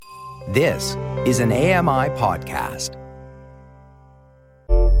This is an AMI podcast.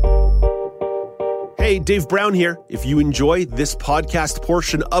 Hey, Dave Brown here. If you enjoy this podcast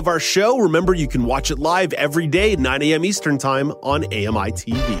portion of our show, remember you can watch it live every day at 9 a.m. Eastern Time on AMI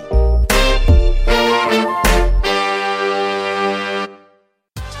TV.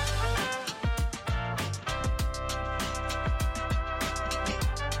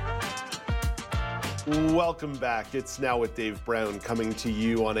 Welcome back. It's Now with Dave Brown coming to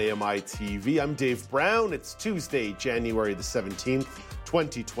you on AMI TV. I'm Dave Brown. It's Tuesday, January the 17th,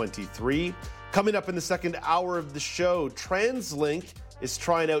 2023. Coming up in the second hour of the show, TransLink is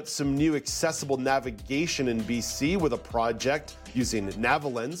trying out some new accessible navigation in BC with a project using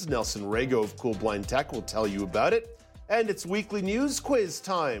Navilens. Nelson Rago of Cool Blind Tech will tell you about it. And it's weekly news quiz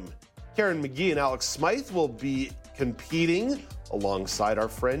time. Karen McGee and Alex Smythe will be competing alongside our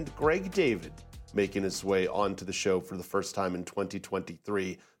friend Greg David, making his way onto the show for the first time in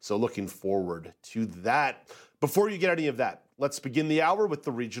 2023. So looking forward to that. Before you get any of that, let's begin the hour with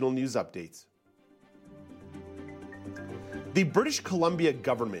the regional news updates. The British Columbia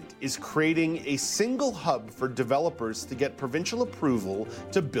government is creating a single hub for developers to get provincial approval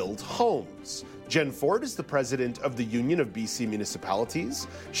to build homes. Jen Ford is the president of the Union of BC Municipalities.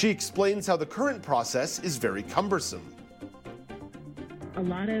 She explains how the current process is very cumbersome. A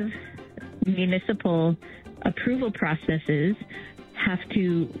lot of municipal approval processes have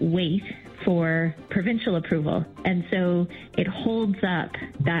to wait for provincial approval, and so it holds up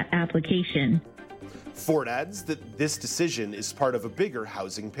that application. Ford adds that this decision is part of a bigger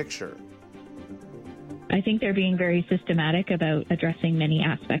housing picture. I think they're being very systematic about addressing many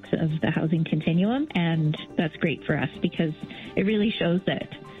aspects of the housing continuum, and that's great for us because it really shows that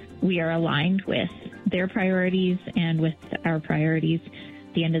we are aligned with their priorities and with our priorities.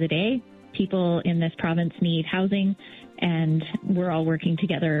 At the end of the day, people in this province need housing, and we're all working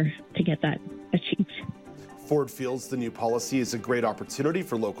together to get that achieved. Ford feels the new policy is a great opportunity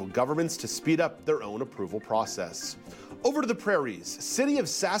for local governments to speed up their own approval process. Over to the prairies, City of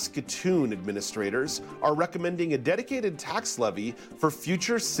Saskatoon administrators are recommending a dedicated tax levy for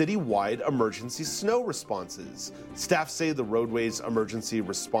future citywide emergency snow responses. Staff say the roadways emergency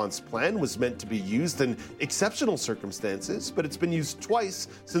response plan was meant to be used in exceptional circumstances, but it's been used twice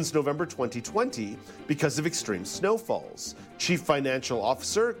since November 2020 because of extreme snowfalls. Chief Financial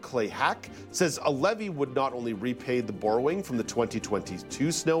Officer Clay Hack says a levy would not only repay the borrowing from the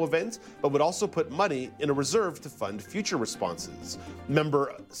 2022 snow event, but would also put money in a reserve to fund future responses.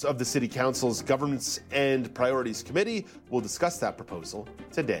 Members of the City Council's Governance and Priorities Committee will discuss that proposal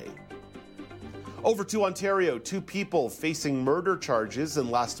today. Over to Ontario, 2 people facing murder charges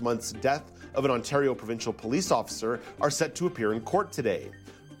in last month's death of an Ontario provincial police officer are set to appear in court today.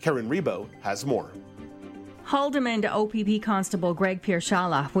 Karen Rebo has more. Haldimand OPP Constable Greg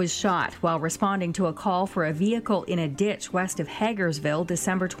Piershala was shot while responding to a call for a vehicle in a ditch west of Hagersville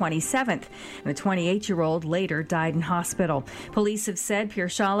December 27th. The 28-year-old later died in hospital. Police have said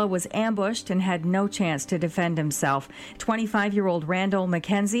Piershala was ambushed and had no chance to defend himself. 25-year-old Randall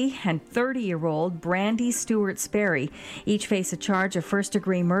McKenzie and 30-year-old Brandy Stewart Sperry each face a charge of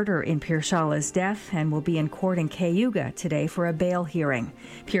first-degree murder in Piershala's death and will be in court in Cayuga today for a bail hearing.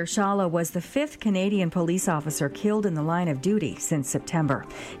 Piershala was the 5th Canadian police officer killed in the line of duty since September.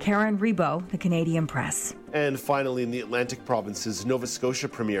 Karen Rebo, The Canadian Press. And finally, in the Atlantic provinces, Nova Scotia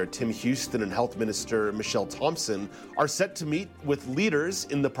Premier Tim Houston and Health Minister Michelle Thompson are set to meet with leaders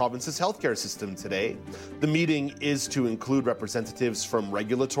in the province's healthcare system today. The meeting is to include representatives from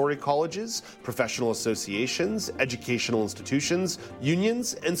regulatory colleges, professional associations, educational institutions,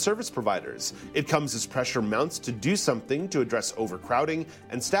 unions, and service providers. It comes as pressure mounts to do something to address overcrowding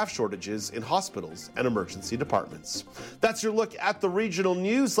and staff shortages in hospitals and emergency departments. That's your look at the regional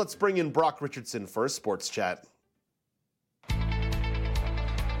news. Let's bring in Brock Richardson for a sports chat.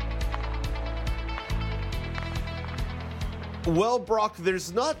 Well, Brock,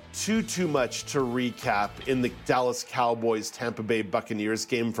 there's not too much to recap in the Dallas Cowboys Tampa Bay Buccaneers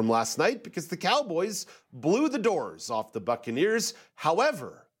game from last night because the Cowboys blew the doors off the Buccaneers.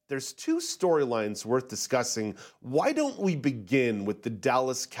 However, there's 2 storylines worth discussing. Why don't we begin with the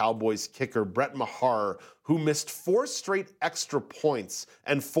Dallas Cowboys kicker Brett Maher, who missed 4 straight extra points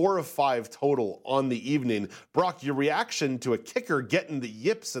and 4 of 5 total on the evening? Brock, your reaction to a kicker getting the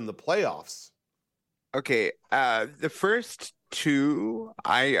yips in the playoffs? Okay, the first 2,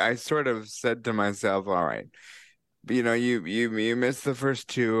 I sort of said to myself, all right, you know, you missed the first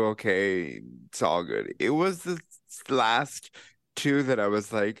 2, okay, it's all good. It was the last 2 that I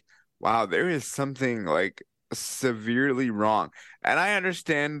was like, wow, there is something like severely wrong. And I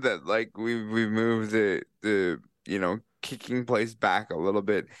understand that like we've moved the kicking place back a little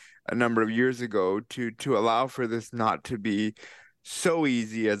bit a number of years ago to allow for this not to be so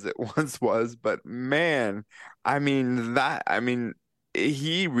easy as it once was. But man,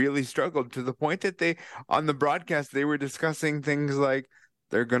 he really struggled to the point that on the broadcast, they were discussing things like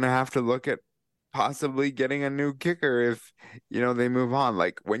they're going to have to look at possibly getting a new kicker if, they move on.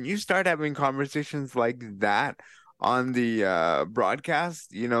 Like when you start having conversations like that on the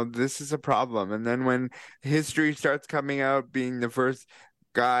broadcast, this is a problem. And then when history starts coming out, being the first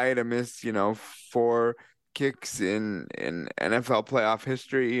guy to miss, 4 kicks in NFL playoff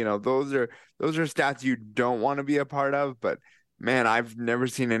history, those are stats you don't want to be a part of. But man, I've never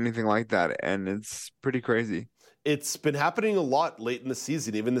seen anything like that, and it's pretty crazy. It's been happening a lot late in the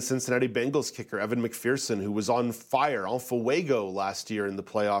season. Even the Cincinnati Bengals kicker, Evan McPherson, who was on fire, on fuego last year in the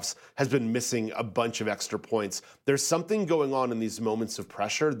playoffs, has been missing a bunch of extra points. There's something going on in these moments of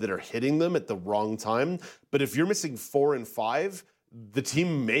pressure that are hitting them at the wrong time. But if you're missing 4 and 5, the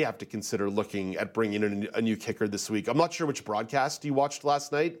team may have to consider looking at bringing in a new kicker this week. I'm not sure which broadcast you watched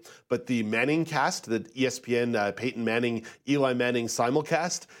last night, but the Manning cast, the ESPN Peyton Manning, Eli Manning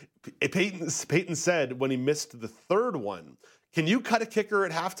simulcast, Peyton said when he missed the third one, "Can you cut a kicker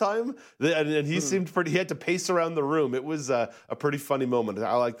at halftime?" And he seemed he had to pace around the room. It was a pretty funny moment.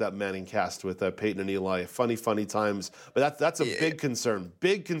 I like that Manning cast with Peyton and Eli. Funny times. But that's a big concern.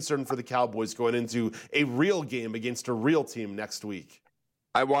 Big concern for the Cowboys going into a real game against a real team next week.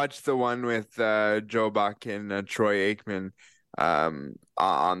 I watched the one with Joe Buck and Troy Aikman.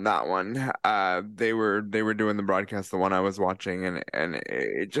 On that one, they were doing the broadcast, the one I was watching, and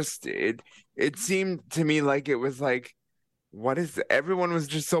it seemed to me like it was like, everyone was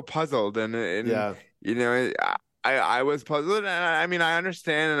just so puzzled, and yeah, I was puzzled, and I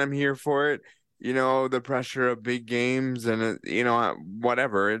understand, and I'm here for it, the pressure of big games, and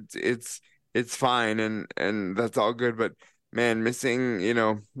whatever, it's fine, and that's all good, but man, missing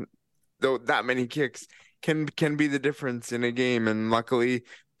though that many kicks can be the difference in a game. And luckily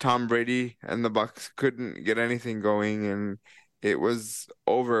Tom Brady and the Bucs couldn't get anything going, and it was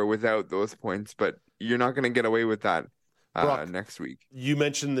over without those points. But you're not going to get away with that Brock, next week. You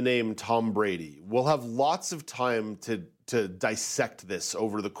mentioned the name Tom Brady. We'll have lots of time to dissect this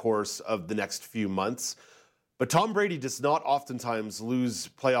over the course of the next few months. But Tom Brady does not oftentimes lose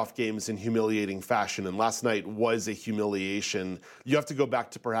playoff games in humiliating fashion, and last night was a humiliation. You have to go back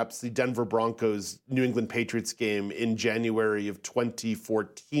to perhaps the Denver Broncos New England Patriots game in January of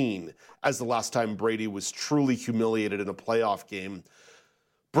 2014 as the last time Brady was truly humiliated in a playoff game.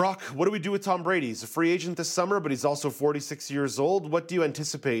 Brock, what do we do with Tom Brady? He's a free agent this summer, but he's also 46 years old. What do you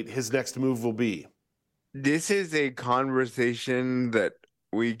anticipate his next move will be? This is a conversation that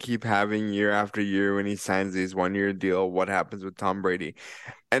we keep having year after year when he signs these 1-year deal. What happens with Tom Brady?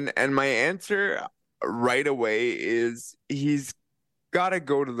 And my answer right away is he's got to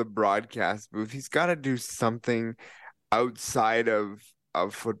go to the broadcast booth. He's got to do something outside of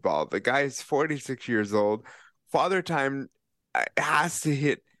football. The guy is 46 years old. Father time has to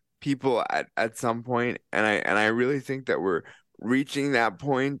hit people at some point, and I really think that we're reaching that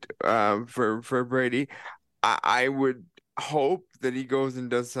point for Brady. I would hope that he goes and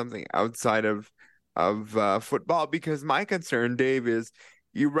does something outside of football, because my concern, Dave, is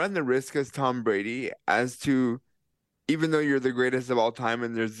you run the risk as Tom Brady as to, even though you're the greatest of all time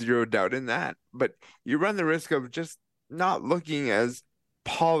and there's zero doubt in that, but you run the risk of just not looking as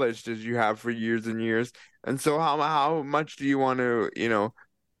polished as you have for years and years. And so how much do you want to,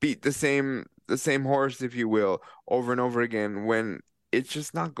 beat the same horse, if you will, over and over again when it's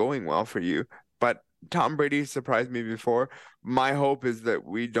just not going well for you? But Tom Brady surprised me before. My hope is that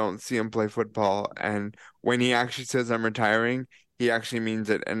we don't see him play football, and when he actually says I'm retiring, he actually means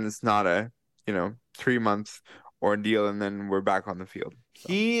it, and it's not a 3-month ordeal and then we're back on the field.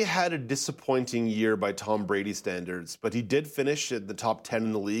 He had a disappointing year by Tom Brady standards, but he did finish in the top 10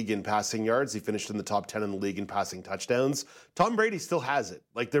 in the league in passing yards. He finished in the top 10 in the league in passing touchdowns. Tom Brady still has it.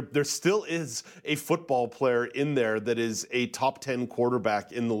 Like there still is a football player in there that is a top 10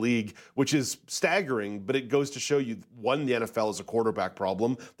 quarterback in the league, which is staggering, but it goes to show you, one, the NFL is a quarterback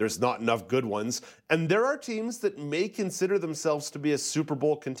problem. There's not enough good ones. And there are teams that may consider themselves to be a Super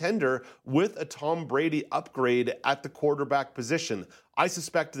Bowl contender with a Tom Brady upgrade at the quarterback position. I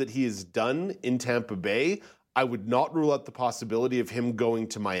suspect that he is done in Tampa Bay. I would not rule out the possibility of him going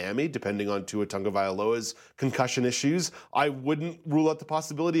to Miami, depending on Tua Tagovailoa's concussion issues. I wouldn't rule out the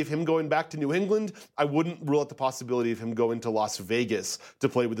possibility of him going back to New England. I wouldn't rule out the possibility of him going to Las Vegas to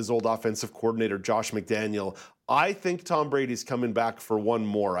play with his old offensive coordinator, Josh McDaniel. I think Tom Brady's coming back for one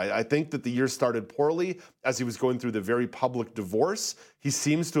more. I think that the year started poorly as he was going through the very public divorce. He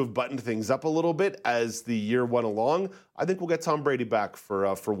seems to have buttoned things up a little bit as the year went along. I think we'll get Tom Brady back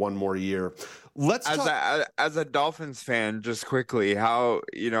for one more year. As a Dolphins fan, just quickly, how,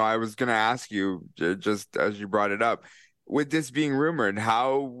 I was going to ask you, just as you brought it up, with this being rumored,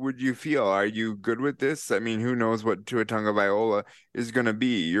 how would you feel? Are you good with this? I mean, who knows what Tua Tagovailoa is going to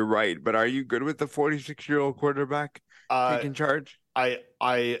be? You're right, but are you good with the 46-year-old quarterback taking charge? I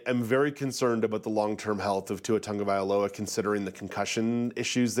am very concerned about the long-term health of Tua Tagovailoa, considering the concussion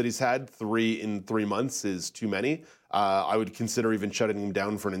issues that he's had. 3 in 3 months is too many. I would consider even shutting him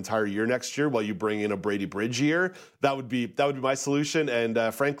down for an entire year next year while you bring in a Brady Bridge year. That would be my solution.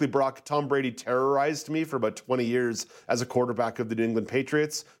 And frankly, Brock, Tom Brady terrorized me for about 20 years as a quarterback of the New England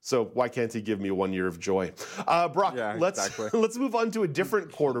Patriots. So why can't he give me 1 year of joy? Brock, let's move on to a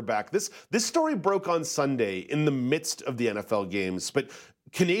different quarterback. This story broke on Sunday in the midst of the NFL games, but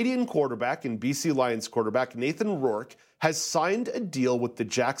Canadian quarterback and BC Lions quarterback Nathan Rourke has signed a deal with the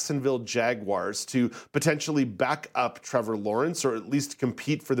Jacksonville Jaguars to potentially back up Trevor Lawrence, or at least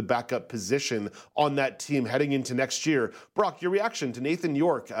compete for the backup position on that team heading into next year. Brock, your reaction to Nathan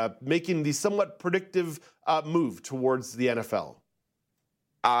Rourke making the somewhat predictive move towards the NFL?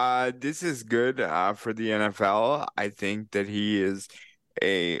 This is good for the NFL. I think that he is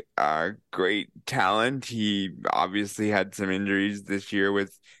a great talent. He obviously had some injuries this year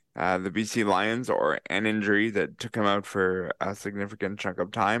with the BC Lions, or an injury that took him out for a significant chunk of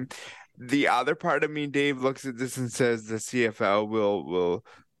time. The other part of me, Dave, looks at this and says the CFL will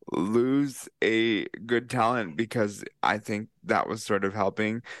lose a good talent, because I think that was sort of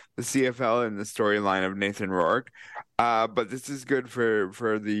helping the CFL in the storyline of Nathan Rourke. But this is good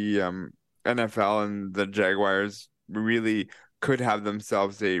for the NFL, and the Jaguars really could have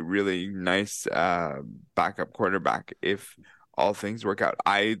themselves a really nice backup quarterback if all things work out.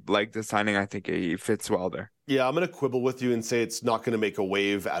 I like the signing. I think he fits well there. Yeah, I'm going to quibble with you and say it's not going to make a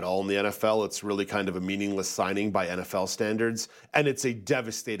wave at all in the NFL. It's really kind of a meaningless signing by NFL standards, and it's a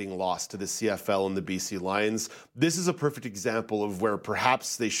devastating loss to the CFL and the BC Lions. This is a perfect example of where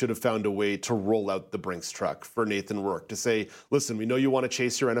perhaps they should have found a way to roll out the Brinks truck for Nathan Rourke, to say, listen, we know you want to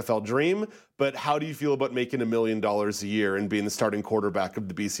chase your NFL dream, but how do you feel about making $1 million a year and being the starting quarterback of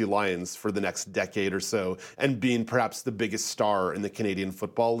the BC Lions for the next decade or so, and being perhaps the biggest star in the Canadian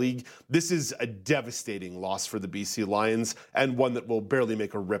Football League? This is a devastating loss for the BC Lions, and one that will barely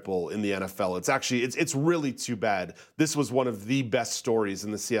make a ripple in the NFL. It's really too bad. This was one of the best stories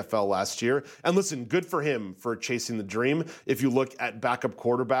in the CFL last year. And listen, good for him for chasing the dream. If you look at backup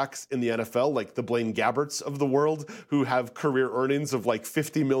quarterbacks in the NFL, like the Blaine Gabberts of the world, who have career earnings of like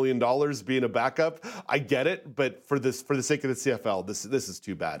 $50 million being a backup, I get it. But for the sake of the CFL, this is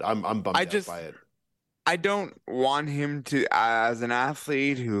too bad. I'm bummed out by it. I don't want him to, as an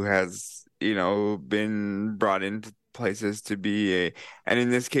athlete who has, been brought into places to be and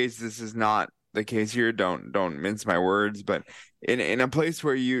in this case, this is not the case here. Don't mince my words, but in a place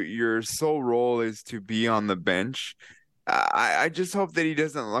where your sole role is to be on the bench, I just hope that he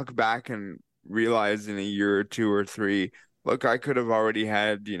doesn't look back and realize in a year or 2 or 3, look, I could have already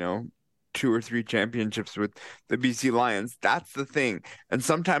had, 2 or 3 championships with the BC Lions. That's the thing. And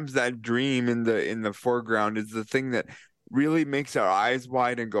sometimes that dream in the foreground is the thing that really makes our eyes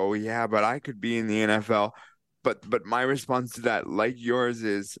wide and go, yeah, but I could be in the NFL. But my response to that, like yours,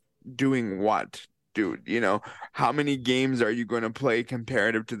 is doing what? Dude, how many games are you going to play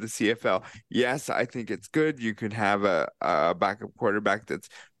comparative to the CFL? Yes, I think it's good. You could have a backup quarterback that's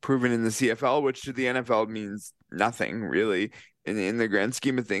proven in the CFL, which to the NFL means nothing really in the grand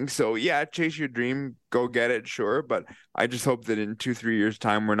scheme of things. So yeah, chase your dream, go get it, sure. But I just hope that in 2-3 years'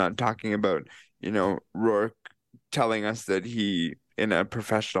 time, we're not talking about, Rourke telling us that he, in a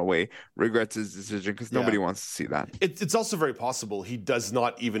professional way, regrets his decision, because nobody wants to see that. It's also very possible he does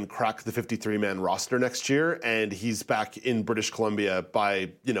not even crack the 53-man roster next year, and he's back in British Columbia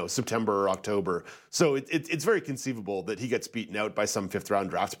by September or October. So it's very conceivable that he gets beaten out by some 5th-round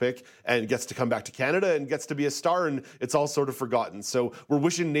draft pick and gets to come back to Canada and gets to be a star, and it's all sort of forgotten. So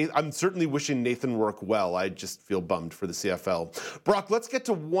I'm certainly wishing Nathan Rourke well. I just feel bummed for the CFL. Brock, let's get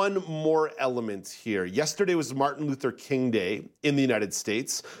to one more element here. Yesterday was Martin Luther King Day in the United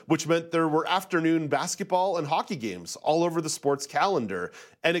States, which meant there were afternoon basketball and hockey games all over the sports calendar.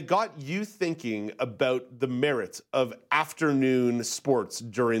 And it got you thinking about the merit of afternoon sports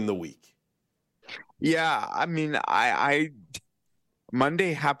during the week. Yeah, I mean, I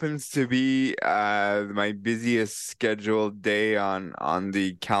Monday happens to be my busiest scheduled day on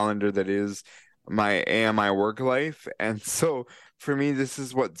the calendar that is my AMI work life. And so for me, this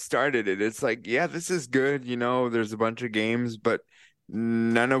is what started it. It's like, yeah, this is good. There's a bunch of games, but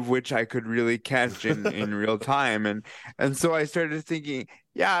none of which I could really catch in real time. And so I started thinking,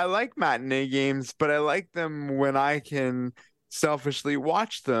 yeah, I like matinee games, but I like them when I can selfishly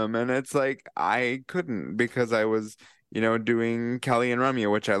watch them. And it's like, I couldn't because I was, doing Kelly and Rummy,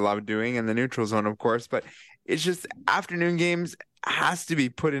 which I love doing, and the Neutral Zone, of course. But it's just afternoon games has to be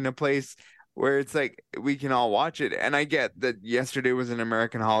put in a place where it's like we can all watch it. And I get that yesterday was an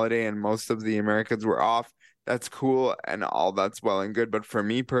American holiday and most of the Americans were off. That's cool and all that's well and good. But for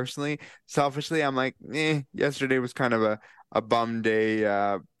me personally, selfishly, I'm like, yesterday was kind of a bum day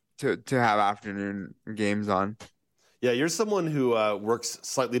to have afternoon games on. Yeah, you're someone who works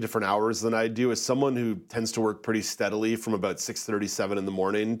slightly different hours than I do. As someone who tends to work pretty steadily from about 6:37 in the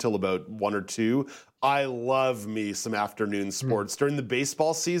morning till about 1 or 2, I love me some afternoon sports. During the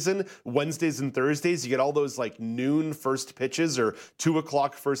baseball season, Wednesdays and Thursdays, you get all those like noon first pitches or 2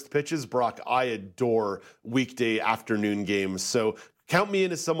 o'clock first pitches. Brock, I adore weekday afternoon games. So count me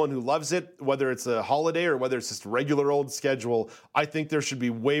in as someone who loves it, whether it's a holiday or whether it's just a regular old schedule. I think there should be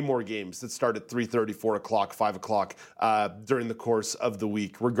way more games that start at 3:30, 4 o'clock, 5 o'clock during the course of the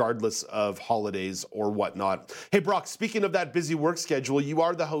week, regardless of holidays or whatnot. Hey, Brock, speaking of that busy work schedule, you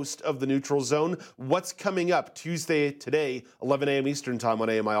are the host of The Neutral Zone. What's coming up Tuesday today, 11 a.m. Eastern Time on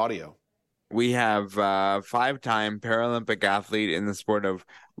AMI Audio? We have five-time Paralympic athlete in the sport of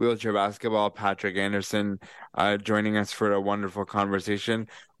wheelchair basketball, Patrick Anderson, joining us for a wonderful conversation.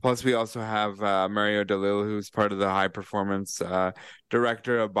 Plus, we also have Mario DeLille, who's part of the high performance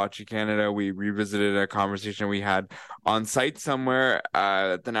director of Bocce Canada. We revisited a conversation we had on site somewhere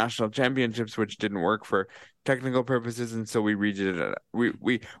at the national championships, which didn't work for technical purposes, and so we redid it.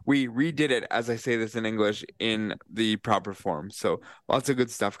 We redid it, as I say this in English, in the proper form. So lots of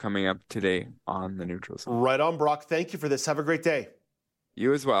good stuff coming up today on the Neutral Zone. Right on, Brock. Thank you for this. Have a great day.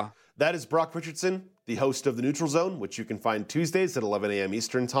 You as well. That is Brock Richardson, the host of The Neutral Zone, which you can find Tuesdays at 11 a.m.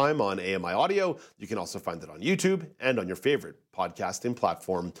 Eastern Time on AMI Audio. You can also find it on YouTube and on your favorite podcasting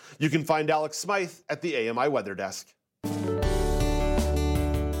platform. You can find Alex Smythe at the AMI Weather Desk.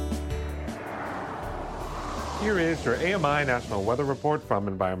 Here is your AMI National Weather Report from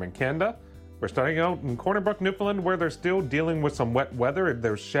Environment Canada. We're starting out in Corner Brook, Newfoundland, where they're still dealing with some wet weather.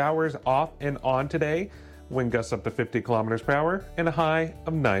 There's showers off and on today. Wind gusts up to 50 kilometers per hour and a high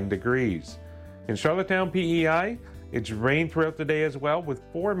of 9 degrees. In Charlottetown, PEI, it's rained throughout the day as well, with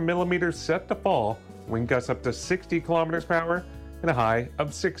 4 millimeters set to fall. Wind gusts up to 60 kilometers per hour and a high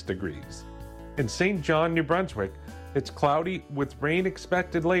of 6 degrees. In St. John, New Brunswick, it's cloudy with rain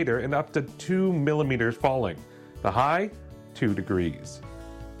expected later and up to 2 millimeters falling. The high, 2 degrees.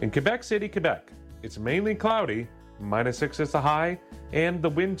 In Quebec City, Quebec, it's mainly cloudy, -6 is the high, and the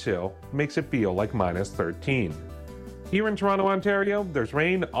wind chill makes it feel like -13. Here in Toronto, Ontario, there's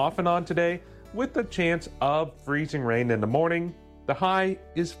rain off and on today with the chance of freezing rain in the morning. The high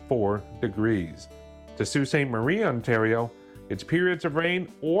is 4 degrees. To Sault Ste. Marie, Ontario, it's periods of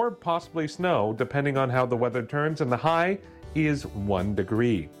rain or possibly snow depending on how the weather turns, and the high is 1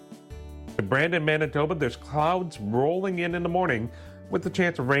 degree. In Brandon, Manitoba, there's clouds rolling in the morning with the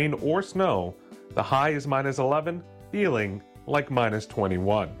chance of rain or snow. The high is -11, feeling like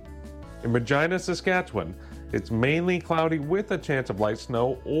 -21. In Regina, Saskatchewan, it's mainly cloudy with a chance of light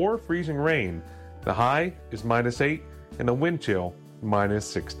snow or freezing rain. The high is -8 and a wind chill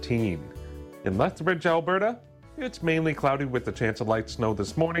 -16. In Lethbridge, Alberta, it's mainly cloudy with a chance of light snow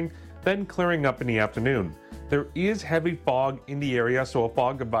this morning, then clearing up in the afternoon. There is heavy fog in the area, so a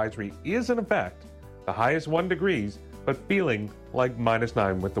fog advisory is in effect. The high is 1 degrees, but feeling like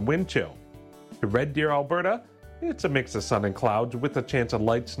 -9 with the wind chill. To Red Deer, Alberta, it's a mix of sun and clouds with a chance of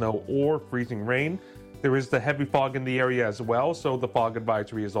light snow or freezing rain. There is the heavy fog in the area as well, so the fog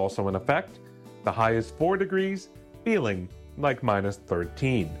advisory is also in effect. The high is 4 degrees, feeling like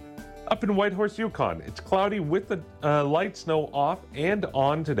 -13. Up in Whitehorse, Yukon, it's cloudy with the light snow off and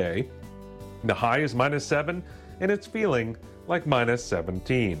on today. The high is -7, and it's feeling like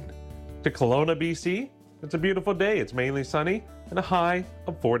 -17. To Kelowna, BC, it's a beautiful day. It's mainly sunny and a high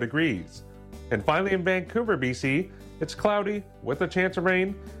of 4 degrees. And finally in Vancouver, BC, it's cloudy with a chance of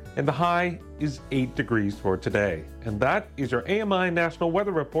rain, and the high is 8 degrees for today. And that is your AMI National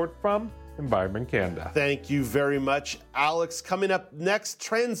Weather Report from Environment Canada. Thank you very much, Alex. Coming up next,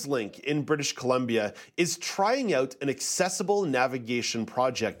 TransLink in British Columbia is trying out an accessible navigation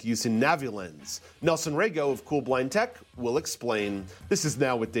project using NaviLens. Nelson Rago of Cool Blind Tech will explain. This is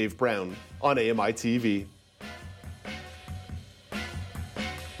Now with Dave Brown on AMI TV.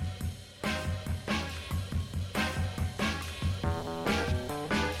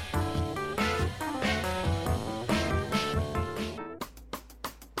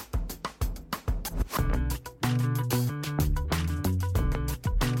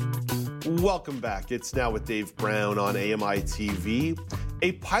 Welcome back. It's Now with Dave Brown on AMI TV.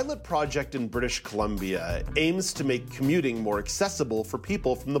 A pilot project in British Columbia aims to make commuting more accessible for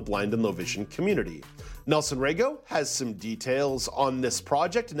people from the blind and low vision community. Nelson Rago has some details on this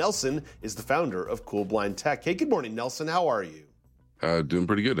project. Nelson is the founder of Cool Blind Tech. Hey, good morning, Nelson. How are you? Doing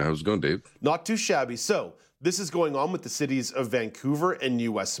pretty good. How's it going, Dave? Not too shabby. So, this is going on with the cities of Vancouver and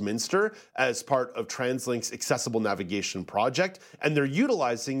New Westminster as part of TransLink's Accessible Navigation Project, and they're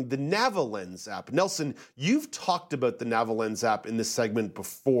utilizing the NaviLens app. Nelson, you've talked about the NaviLens app in this segment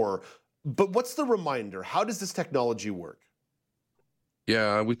before, but what's the reminder? How does this technology work?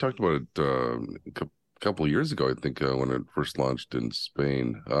 Yeah, we talked about it a couple of years ago, I think, when it first launched in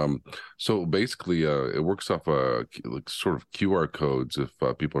Spain. So basically, it works off sort of QR codes, if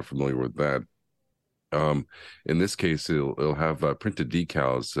people are familiar with that. In this case, it'll have printed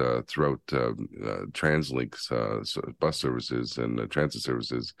decals throughout TransLink's bus services and transit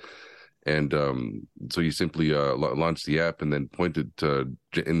services. And so you simply launch the app and then point it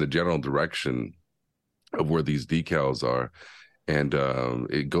in the general direction of where these decals are. And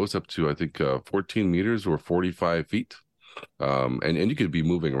it goes up to, I think, 14 meters or 45 feet. And you could be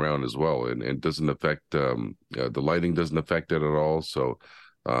moving around as well. And it doesn't affect, the lighting doesn't affect it at all. So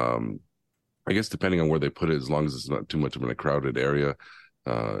I guess depending on where they put it, as long as it's not too much of in a crowded area,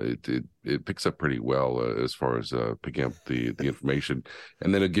 it picks up pretty well as far as picking up the information.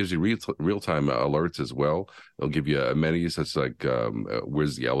 And then it gives you real-time alerts as well. It'll give you amenities such like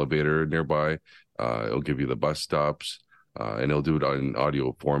where's the elevator nearby. It'll give you the bus stops. And it'll do it in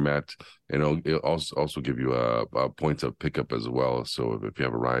audio format, and it'll also give you points of pickup as well. So if you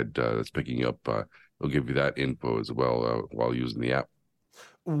have a ride that's picking you up, it'll give you that info as well while using the app.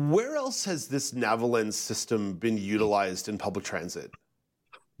 Where else has this NaviLens system been utilized in public transit?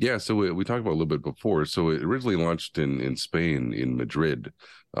 Yeah, so we talked about it a little bit before. So it originally launched in Spain, in Madrid,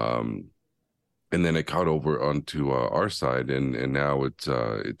 and then it caught over onto our side, and now it's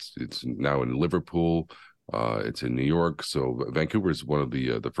now in Liverpool. It's in New York. So Vancouver is one of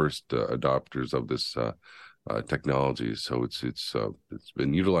the first adopters of this technology. So it's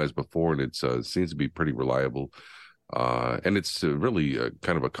been utilized before, and it seems to be pretty reliable. And it's really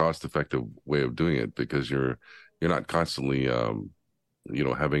kind of a cost-effective way of doing it, because you're not constantly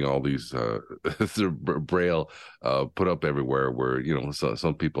having all these Braille put up everywhere where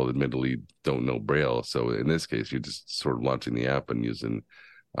some people admittedly don't know Braille. So in this case, you're just sort of launching the app and using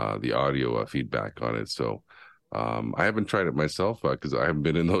the audio feedback on it. So I haven't tried it myself because I haven't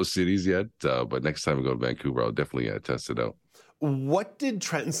been in those cities yet. But next time I go to Vancouver, I'll definitely test it out. What did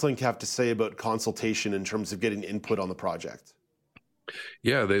TransLink have to say about consultation in terms of getting input on the project?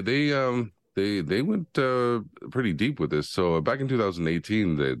 Yeah, they went pretty deep with this. So back in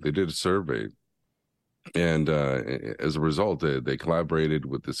 2018, they did a survey, and as a result, they collaborated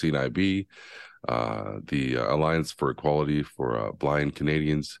with the CNIB, the Alliance for Equality for Blind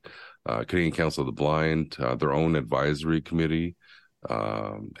Canadians, Canadian Council of the Blind, their own advisory committee,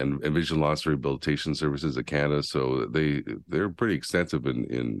 and Vision Loss Rehabilitation Services of Canada. So they're pretty extensive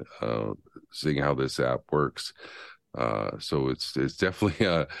in seeing how this app works. So it's definitely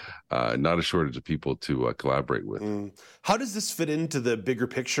not a shortage of people to collaborate with. How does this fit into the bigger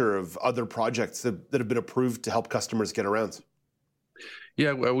picture of other projects that have been approved to help customers get around?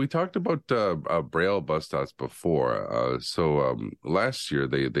 Yeah, well, we talked about Braille bus stops before. So last year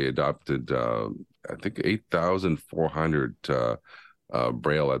they adopted, I think, 8,400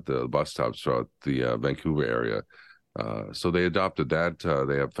 Braille at the bus stops throughout the Vancouver area. So they adopted that.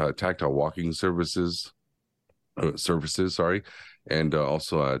 They have tactile walking services, and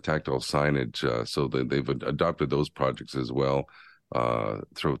also tactile signage. So they've adopted those projects as well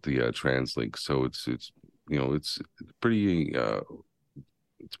throughout the TransLink. So it's pretty.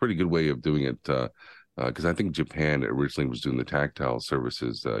 It's a pretty good way of doing it, because I think Japan originally was doing the tactile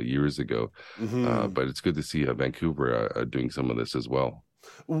services years ago. But it's good to see Vancouver doing some of this as well.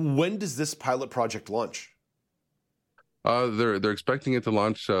 When does this pilot project launch? They're expecting it to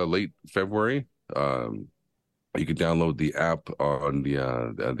launch late February. You can download the app on the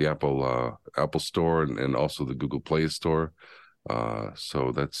Apple Store and also the Google Play Store.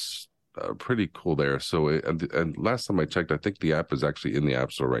 So that's pretty cool there. So and last time I checked, I think the app is actually in the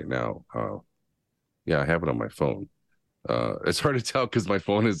App Store right now. Yeah, I have it on my phone. It's hard to tell because my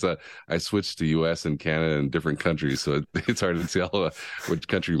phone is I switched to US and Canada and different countries, so it's hard to tell which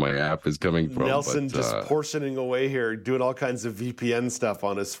country my app is coming from. Nelson just portioning away here, doing all kinds of VPN stuff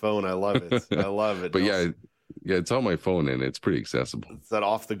on his phone. I love it. I love it. But Nelson. yeah, Yeah, it's on my phone and it's pretty accessible. It's that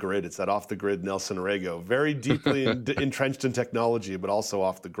off the grid. It's that off the grid Nelson Rego. Very deeply entrenched in technology, but also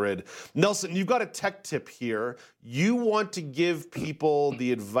off the grid. Nelson, you've got a tech tip here. You want to give people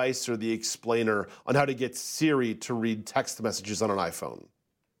the advice or the explainer on how to get Siri to read text messages on an iPhone.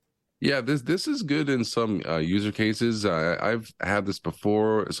 Yeah, this is good in some user cases. I've had this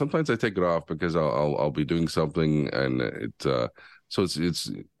before. Sometimes I take it off because I'll be doing something and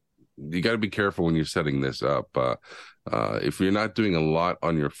it's you got to be careful when you're setting this up. If you're not doing a lot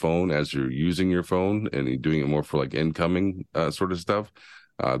on your phone as you're using your phone and you're doing it more for like incoming sort of stuff,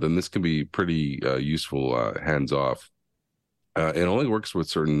 then this can be pretty useful hands off. It only works with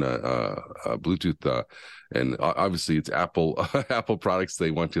certain Bluetooth, and obviously it's Apple Apple products they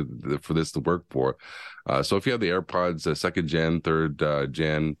want for this to work for. So if you have the AirPods second gen, third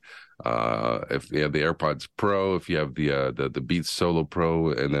gen, if you have the AirPods Pro, if you have the Beats Solo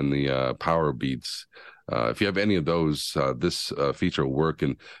Pro, and then the Power Beats, if you have any of those, this feature will work.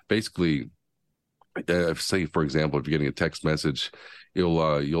 And basically, say for example, if you're getting a text message, you'll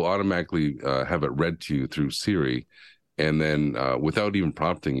automatically have it read to you through Siri. And then without even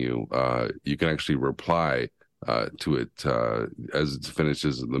prompting you, you can actually reply to it as it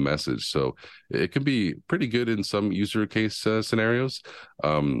finishes the message. So it can be pretty good in some user case scenarios.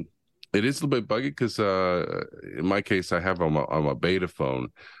 It is a little bit buggy because in my case, I have on a beta phone.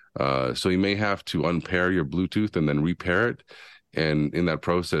 So you may have to unpair your Bluetooth and then repair it. And in that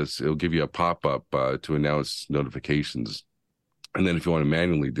process, it'll give you a pop-up to announce notifications. And then if you want to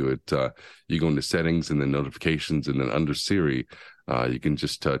manually do it, you go into settings and then notifications, and then under Siri, you can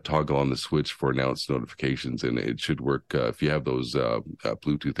just toggle on the switch for announced notifications, and it should work if you have those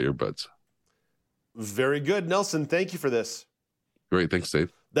Bluetooth earbuds. Very good. Nelson, thank you for this. Great. Thanks,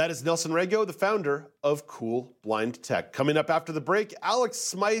 Dave. That is Nelson Rego, the founder of Cool Blind Tech. Coming up after the break, Alex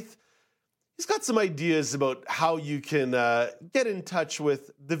Smythe. He's got some ideas about how you can get in touch with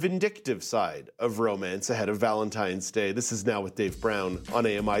the vindictive side of romance ahead of Valentine's Day. This is Now with Dave Brown on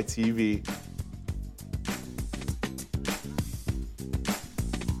AMI TV.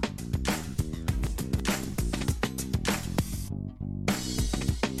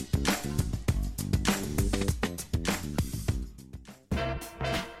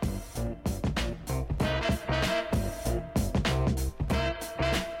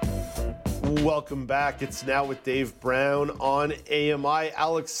 Welcome back. It's Now with Dave Brown on AMI.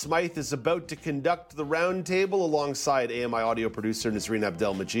 Alex Smythe is about to conduct the roundtable alongside AMI audio producer Nazreen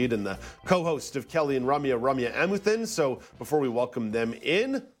Abdel-Majid and the co-host of Kelly and Ramya Amuthan. So before we welcome them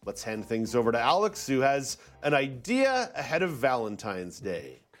in, let's hand things over to Alex, who has an idea ahead of Valentine's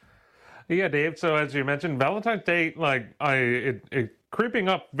Day. Yeah, Dave. So as you mentioned, Valentine's Day, it creeping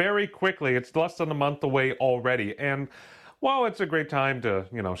up very quickly. It's less than a month away already, and while it's a great time to,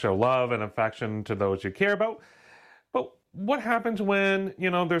 show love and affection to those you care about, but what happens when,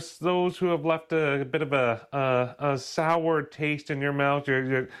 there's those who have left a bit of a sour taste in your mouth,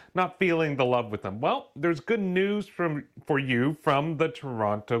 you're not feeling the love with them? Well, there's good news for you from the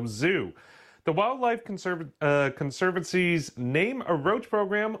Toronto Zoo. The Wildlife Conservancy's Name a Roach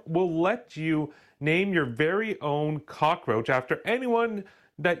program will let you name your very own cockroach after anyone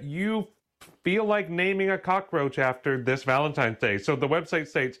that you feel like naming a cockroach after this Valentine's Day. So the website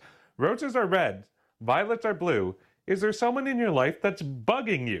states, roaches are red, violets are blue. Is there someone in your life that's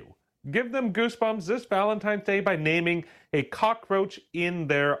bugging you? Give them goosebumps this Valentine's Day by naming a cockroach in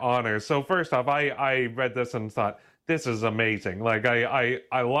their honor. So first off, I read this and thought, this is amazing. I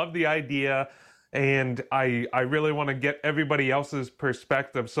love the idea, and I really want to get everybody else's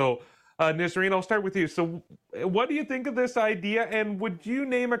perspective. So Nazreen, I'll start with you. So what do you think of this idea, and would you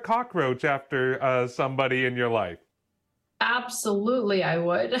name a cockroach after somebody in your life? Absolutely, I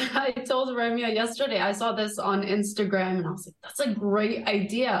would. I told Ramya yesterday, I saw this on Instagram, and I was like, that's a great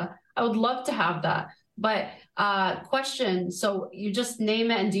idea. I would love to have that. But question, so you just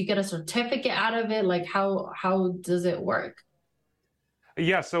name it, and do you get a certificate out of it? Like, how does it work?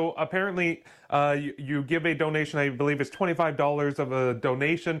 Yeah, so apparently you give a donation, I believe it's $25 of a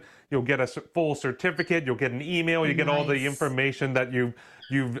donation. You'll get a full certificate, you'll get an email, you get all the information that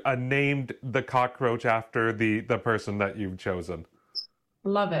you've named the cockroach after the person that you've chosen.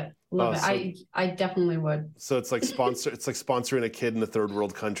 Love it. Love it. I definitely would. So it's like sponsoring a kid in a third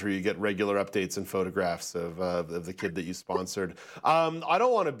world country. You get regular updates and photographs of the kid that you sponsored. I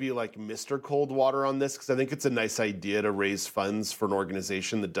don't want to be like Mr. Coldwater on this, because I think it's a nice idea to raise funds for an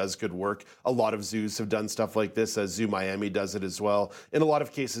organization that does good work. A lot of zoos have done stuff like this. Zoo Miami does it as well. In a lot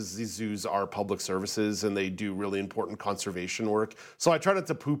of cases, these zoos are public services and they do really important conservation work. So I try not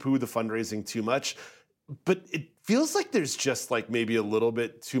to poo-poo the fundraising too much. But feels like there's just like maybe a little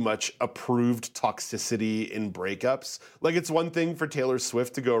bit too much approved toxicity in breakups. Like it's one thing for Taylor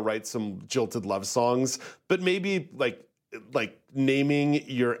Swift to go write some jilted love songs, but maybe like naming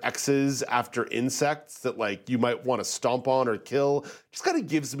your exes after insects that like you might want to stomp on or kill just kind of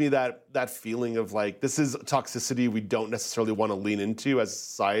gives me that feeling of like this is toxicity we don't necessarily want to lean into as a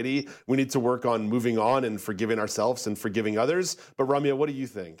society. We need to work on moving on and forgiving ourselves and forgiving others. But Ramya, what do you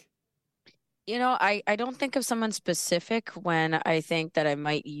think? You know, I don't think of someone specific when I think that I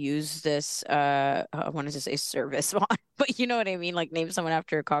might use this, I wanted to say service on, but you know what I mean? Like name someone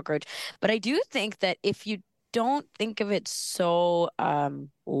after a cockroach. But I do think that if you don't think of it so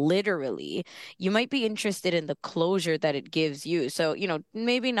literally, you might be interested in the closure that it gives you. So, you know,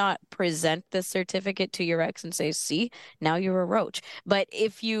 maybe not present the certificate to your ex and say, see, now you're a roach. But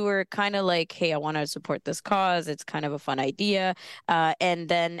if you were kind of like, hey, I want to support this cause, it's kind of a fun idea. And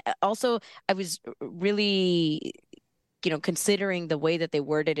then also, I was really considering the way that they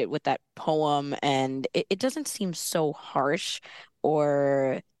worded it with that poem, and it doesn't seem so harsh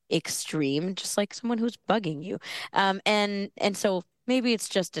or extreme, just like someone who's bugging you. And so maybe it's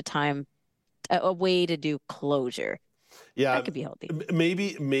just a way to do closure. Yeah, that could be healthy.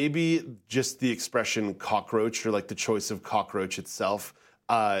 Maybe just the expression cockroach or like the choice of cockroach itself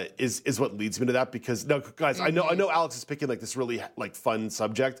is what leads me to that. Because no, guys, I know Alex is picking like this really like fun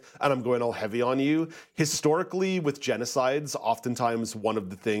subject, and I'm going all heavy on you. Historically, with genocides, oftentimes one of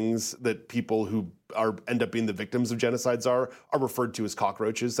the things that people who end up being the victims of genocides are referred to as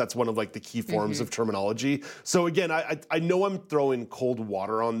cockroaches. That's one of like the key forms of terminology. So again, I know I'm throwing cold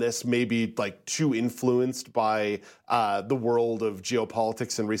water on this, maybe like too influenced by the world of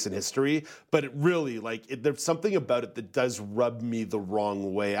geopolitics and recent history, but it really there's something about it that does rub me the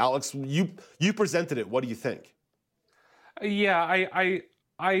wrong way. Alex, you presented it. What do you think? Yeah,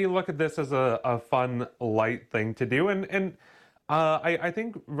 I look at this as a fun, light thing to do, and I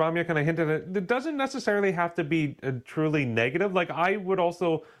think Ramya kind of hinted at it. It doesn't necessarily have to be truly negative. Like, I would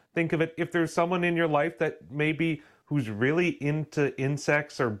also think of it if there's someone in your life that maybe who's really into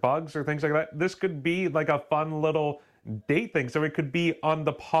insects or bugs or things like that. This could be like a fun little date thing. So it could be on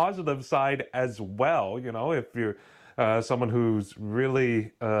the positive side as well. You know, if you're someone who's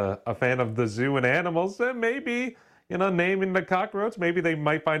really a fan of the zoo and animals, then maybe, you know, naming the cockroach, maybe they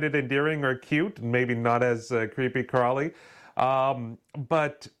might find it endearing or cute, and maybe not as creepy crawly.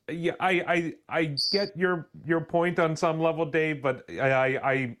 But yeah, I get your point on some level, Dave, but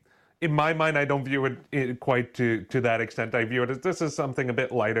I in my mind, I don't view it quite to that extent. I view it as this is something a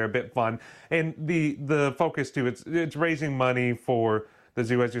bit lighter, a bit fun, and the focus too. It's raising money for the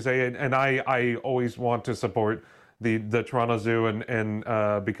zoo, as you say, and I always want to support the Toronto Zoo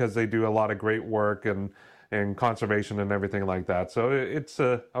and because they do a lot of great work and conservation and everything like that. So it's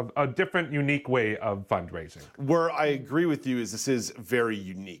a different, unique way of fundraising. Where I agree with you is this is very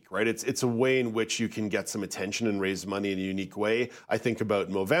unique, right? It's a way in which you can get some attention and raise money in a unique way. I think about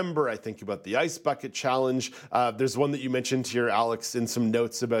Movember. I think about the Ice Bucket Challenge. There's one that you mentioned here, Alex, in some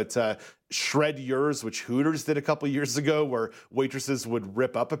notes about Shred Yours, which Hooters did a couple years ago, where waitresses would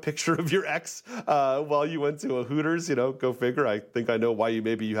rip up a picture of your ex while you went to a Hooters. You know, go figure. I think I know why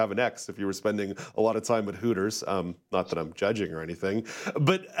you have an ex if you were spending a lot of time at Hooters. Not that I'm judging or anything.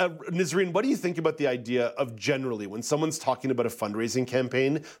 But Nisreen, what do you think about the idea of generally when someone's talking about a fundraising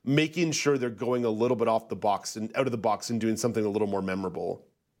campaign, making sure they're going a little bit off the box and out of the box and doing something a little more memorable?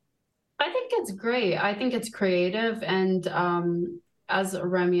 I think it's great. I think it's creative, and as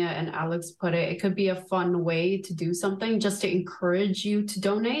Ramya and Alex put it, it could be a fun way to do something just to encourage you to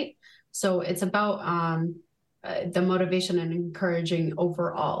donate. So it's about the motivation and encouraging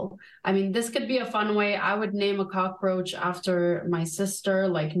overall. I mean, this could be a fun way. I would name a cockroach after my sister,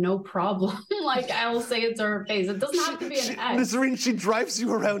 like no problem. Like I will say it to her face. It doesn't have to be an ex. Nisreen, she drives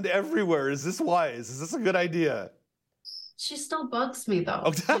you around everywhere. Is this wise? Is this a good idea? She still bugs me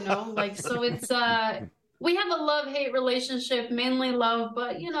though, you know, like, so it's, we have a love-hate relationship, mainly love,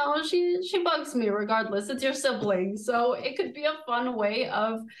 but, you know, she bugs me regardless. It's your sibling. So it could be a fun way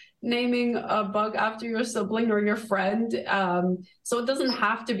of naming a bug after your sibling or your friend. So it doesn't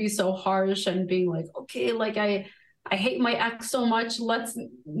have to be so harsh and being like, okay, like I hate my ex so much, let's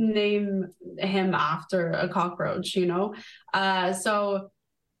name him after a cockroach, you know? So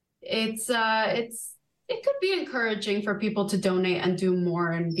it could be encouraging for people to donate and do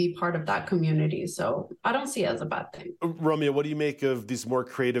more and be part of that community. So I don't see it as a bad thing. Ramya, what do you make of these more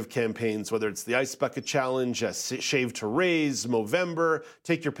creative campaigns, whether it's the Ice Bucket Challenge, Shave to Raise, Movember?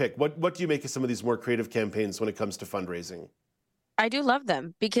 Take your pick. What do you make of some of these more creative campaigns when it comes to fundraising? I do love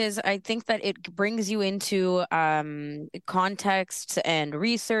them because I think that it brings you into context and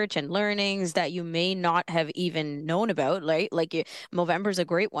research and learnings that you may not have even known about, right? Like Movember's a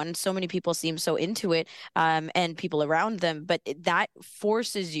great one. So many people seem so into it, and people around them, but that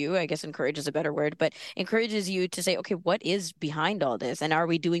forces you, I guess encourage is a better word, but encourages you to say, okay, what is behind all this? And are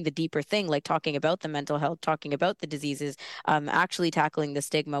we doing the deeper thing, like talking about the mental health, talking about the diseases, actually tackling the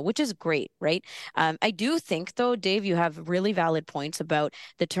stigma, which is great, right? I do think, though, Dave, you have really valid points about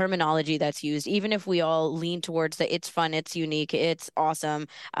the terminology that's used, even if we all lean towards the it's fun, it's unique, it's awesome,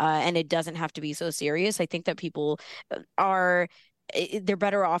 and it doesn't have to be so serious. I think that people they're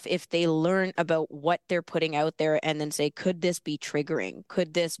better off if they learn about what they're putting out there and then say, could this be triggering?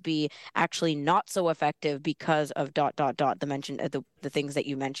 Could this be actually not so effective because of ... the things that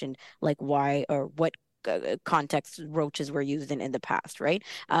you mentioned, like why or what context roaches were used in the past, right?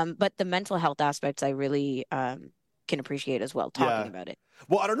 But the mental health aspects I really can appreciate as well, talking about it.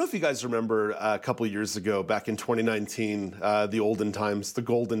 Well, I don't know if you guys remember a couple of years ago, back in 2019, the olden times, the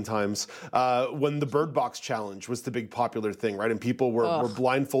golden times, when the Bird Box Challenge was the big popular thing, right? And people were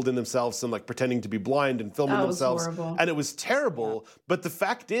blindfolding themselves and like pretending to be blind and filming themselves. Horrible. And it was terrible. Yeah. But the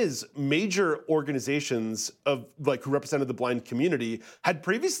fact is, major organizations of like who represented the blind community had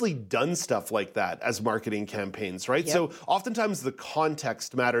previously done stuff like that as marketing campaigns, right? Yep. So oftentimes the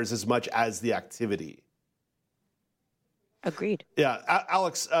context matters as much as the activity. Agreed. Yeah.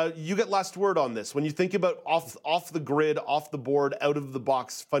 Alex, you get last word on this. When you think about off the grid, off the board, out of the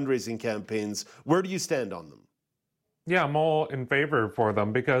box fundraising campaigns, where do you stand on them? Yeah, I'm all in favor for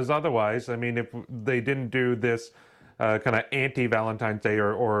them because otherwise, I mean, if they didn't do this kind of anti-Valentine's Day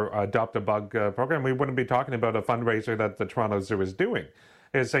or Adopt a Bug program, we wouldn't be talking about a fundraiser that the Toronto Zoo is doing.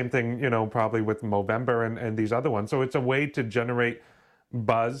 It's the same thing, probably with Movember and these other ones. So it's a way to generate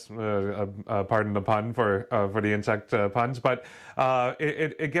buzz, pardon the pun for the insect puns, but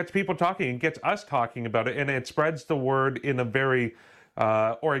it gets people talking, it gets us talking about it, and it spreads the word in a very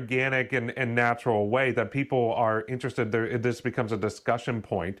organic and natural way that people are interested. This becomes a discussion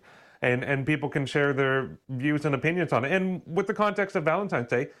point, and people can share their views and opinions on it. And with the context of Valentine's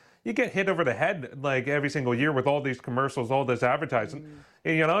Day, you get hit over the head like every single year with all these commercials, all this advertising.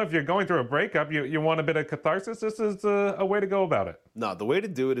 If you're going through a breakup, you want a bit of catharsis, this is a way to go about it. No, the way to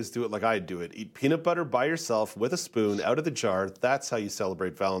do it is do it like I do it. Eat peanut butter by yourself with a spoon out of the jar. That's how you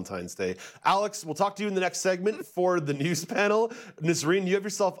celebrate Valentine's Day. Alex, we'll talk to you in the next segment for the news panel. Nazreen, you have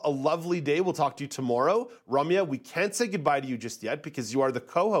yourself a lovely day. We'll talk to you tomorrow. Ramya, we can't say goodbye to you just yet because you are the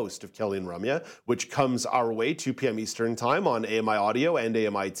co-host of Kelly and Ramya, which comes our way 2 p.m. Eastern Time on AMI Audio and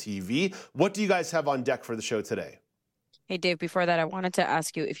AMI TV. What do you guys have on deck for the show today? Hey, Dave, before that, I wanted to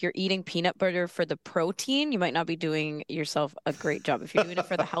ask you, if you're eating peanut butter for the protein, you might not be doing yourself a great job. If you're doing it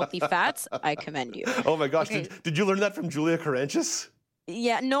for the healthy fats, I commend you. Oh, my gosh. Okay. Did you learn that from Julia Karanchis?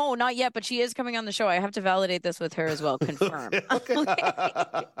 Yeah, no, not yet, but she is coming on the show. I have to validate this with her as well. Confirm. Okay.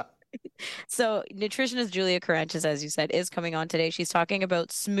 So nutritionist Julia Karanchis, as you said, is coming on today. She's talking about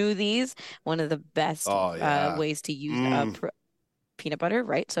smoothies, one of the best ways to use peanut butter,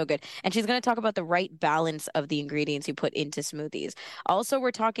 right? So good. And she's going to talk about the right balance of the ingredients you put into smoothies. Also,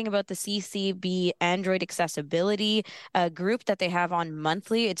 we're talking about the CCB Android accessibility group that they have on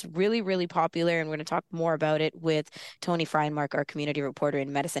monthly. It's really, really popular, and we're going to talk more about it with Tony Freinmark, our community reporter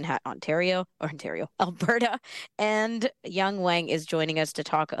in Medicine Hat, Alberta. And Young Wang is joining us to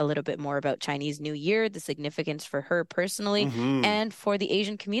talk a little bit more about Chinese New Year, the significance for her personally, and for the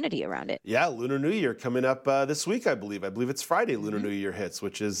Asian community around it. Yeah, Lunar New Year coming up this week, I believe. I believe it's Friday, Lunar New Year hits,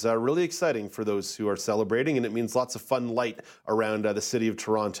 which is really exciting for those who are celebrating, and it means lots of fun light around the city of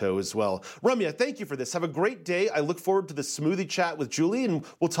Toronto as well. Ramya, thank you for this. Have a great day. I look forward to the smoothie chat with Julie, and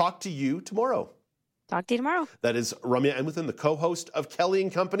we'll talk to you tomorrow. Talk to you tomorrow. That is Ramya Amuthan, the co-host of Kelly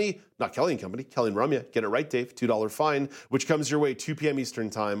and Company. Not Kelly and Company, Kelly and Ramya. Get it right, Dave. $2 fine, which comes your way 2 p.m. Eastern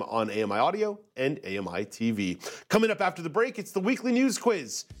Time on AMI Audio and AMI TV. Coming up after the break, it's the weekly news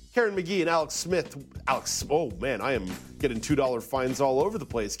quiz. Karen McGee and Alex Smith. Oh man, I am getting $2 fines all over the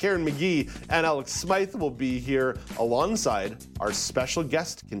place. Karen McGee and Alex Smythe will be here alongside our special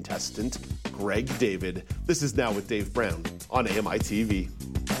guest contestant, Greg David. This is Now with Dave Brown on AMI TV.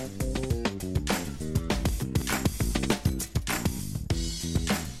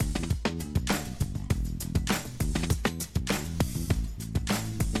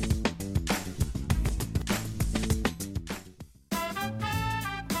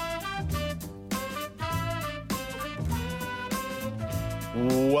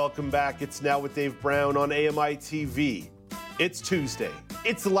 Welcome back. It's Now with Dave Brown on AMI TV. It's Tuesday.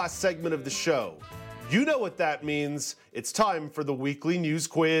 It's the last segment of the show. You know what that means. It's time for the weekly news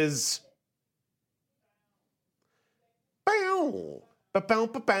quiz. Bow. Ba-pow. Ba-pow,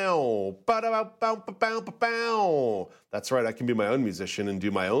 ba-pow. Ba-da-bow, ba-pow, ba-pow. That's right, I can be my own musician and do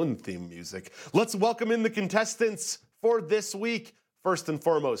my own theme music. Let's welcome in the contestants for this week. First and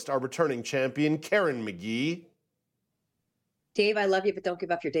foremost, our returning champion, Karen McGee. Dave, I love you, but don't give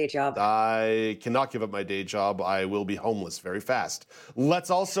up your day job. I cannot give up my day job. I will be homeless very fast. Let's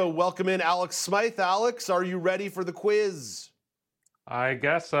also welcome in Alex Smythe. Alex, are you ready for the quiz? I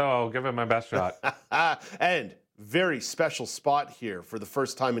guess so. I'll give it my best shot. And very special spot here for the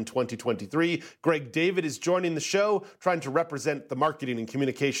first time in 2023. Greg David is joining the show, trying to represent the marketing and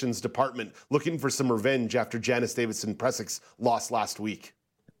communications department, looking for some revenge after Janice Davidson-Pressix lost last week.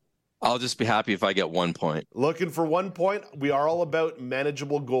 I'll just be happy if I get 1 point. Looking for 1 point. We are all about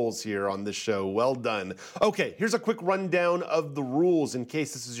manageable goals here on this show. Well done. Okay, here's a quick rundown of the rules in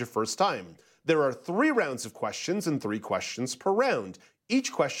case this is your first time. There are 3 rounds of questions and 3 questions per round.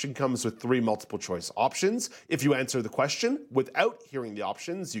 Each question comes with 3 multiple choice options. If you answer the question without hearing the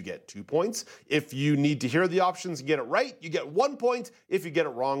options, you get 2 points. If you need to hear the options and get it right, you get 1 point. If you get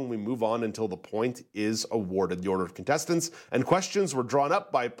it wrong, we move on until the point is awarded. The order of contestants and questions were drawn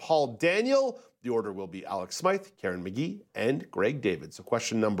up by Paul Daniel. The order will be Alex Smythe, Karen McGee, and Greg David. So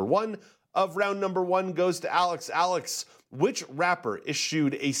question number 1 of round number 1 goes to Alex. Alex, which rapper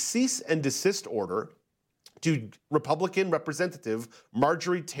issued a cease and desist order to Republican Representative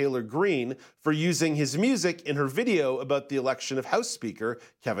Marjorie Taylor Greene for using his music in her video about the election of House Speaker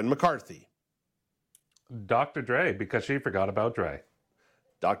Kevin McCarthy? Dr. Dre, because she forgot about Dre.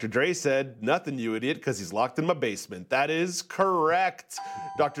 Dr. Dre said, nothing, you idiot, because he's locked in my basement. That is correct.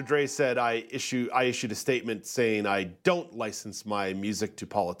 Dr. Dre said, I issued a statement saying I don't license my music to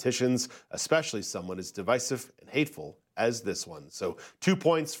politicians, especially someone as divisive and hateful as this one. So 2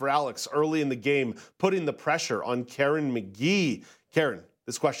 points for Alex early in the game, putting the pressure on Karen McGee. Karen,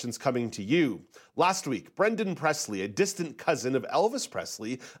 this question's coming to you. Last week, Brendan Presley, a distant cousin of Elvis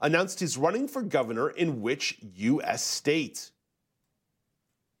Presley, announced he's running for governor in which U.S. state?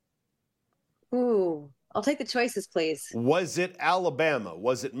 Ooh, I'll take the choices, please. Was it Alabama?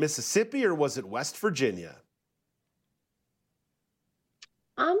 Was it Mississippi? Or was it West Virginia?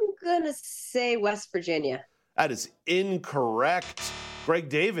 I'm going to say West Virginia. That is incorrect. Greg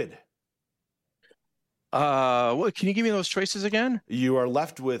David. What? Can you give me those choices again? You are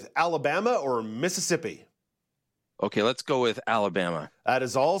left with Alabama or Mississippi. Okay, let's go with Alabama. That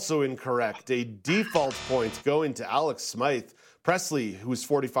is also incorrect. A default point going to Alex Smythe. Presley, who is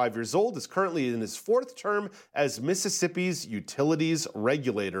 45 years old, is currently in his 4th term as Mississippi's utilities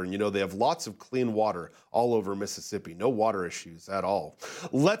regulator. And you know, they have lots of clean water all over Mississippi. No water issues at all.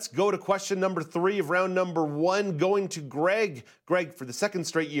 Let's go to question number 3 of round number 1, going to Greg. Greg, for the 2nd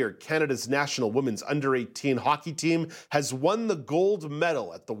straight year, Canada's national women's under-18 hockey team has won the gold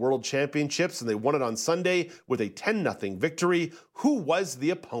medal at the World Championships, and they won it on Sunday with a 10-0 victory. Who was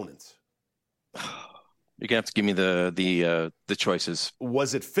the opponent? You're gonna have to give me the choices.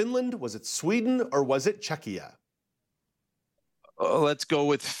 Was it Finland? Was it Sweden? Or was it Czechia? Let's go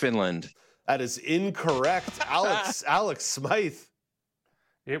with Finland. That is incorrect. Alex Smythe.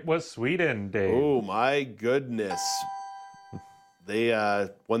 It was Sweden, Dave. Oh my goodness. They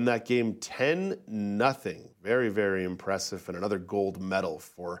won that game 10-0. Very, very impressive, and another gold medal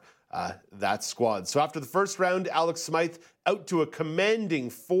for that squad. So after the first round, Alex Smythe out to a commanding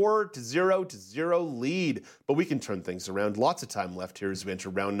 4-0 lead. But we can turn things around. Lots of time left here as we enter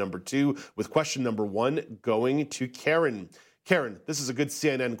round number 2 with question number 1 going to Karen. Karen, this is a good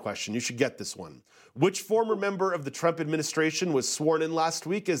CNN question. You should get this one. Which former member of the Trump administration was sworn in last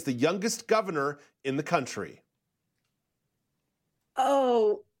week as the youngest governor in the country?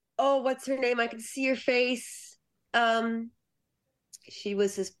 Oh, what's her name? I can see her face. She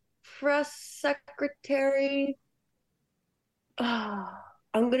was his press secretary. Oh,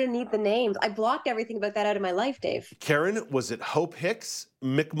 I'm going to need the names. I blocked everything about that out of my life, Dave. Karen, was it Hope Hicks,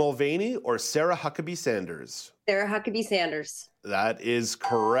 Mick Mulvaney, or Sarah Huckabee Sanders? Sarah Huckabee Sanders. That is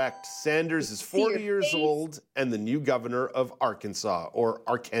correct. Sanders is 40 years old and the new governor of Arkansas, or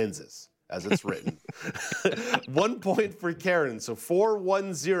Arkansas, as it's written. 1 point for Karen, so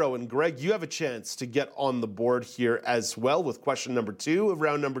 4-1-0. And Greg, you have a chance to get on the board here as well with question number 2 of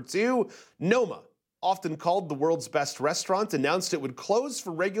round number 2. Noma, often called the world's best restaurant, announced it would close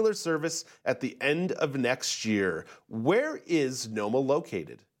for regular service at the end of next year. Where is Noma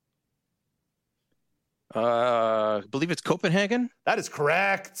located? I believe it's Copenhagen. That is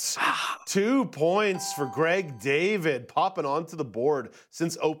correct. 2 points for Greg David, popping onto the board.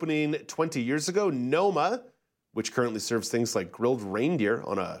 Since opening 20 years ago, Noma, which currently serves things like grilled reindeer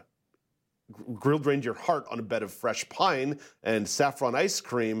heart on a bed of fresh pine and saffron ice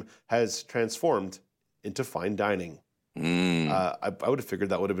cream, has transformed into fine dining. I would have figured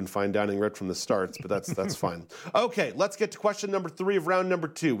that would have been fine dining right from the start, but that's fine. Okay, let's get to question number 3 of round number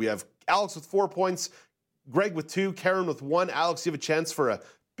 2. We have Alex with 4 points, Greg with 2, Karen with 1. Alex, you have a chance for a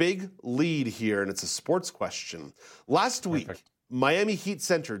big lead here, and it's a sports question. Last week, Miami Heat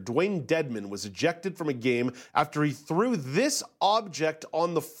center Dwayne Dedmon was ejected from a game after he threw this object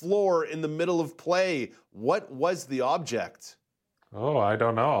on the floor in the middle of play. What was the object? Oh, I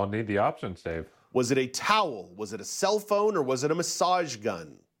don't know. I'll need the options, Dave. Was it a towel? Was it a cell phone? Or was it a massage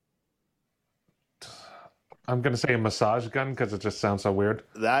gun? I'm going to say a massage gun because it just sounds so weird.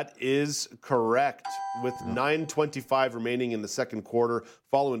 That is correct. With 9:25 remaining in the second quarter,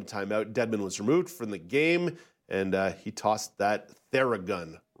 following a timeout, Dedmon was removed from the game, and he tossed that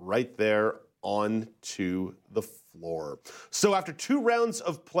Theragun right there onto the floor. So after 2 rounds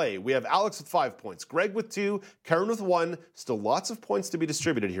of play, we have Alex with 5 points, Greg with 2, Karen with 1. Still lots of points to be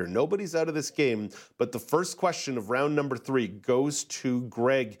distributed here. Nobody's out of this game, but the first question of round number 3 goes to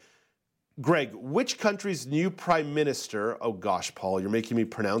Greg. Greg, which country's new prime minister, oh gosh, Paul, you're making me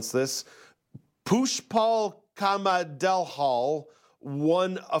pronounce this, Pushpal Kamadelhal,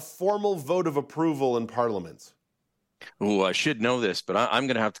 won a formal vote of approval in Parliament? Oh, I should know this, but I'm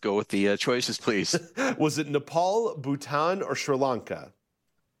going to have to go with the choices, please. Was it Nepal, Bhutan, or Sri Lanka?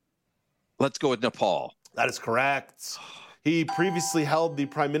 Let's go with Nepal. That is correct. He previously held the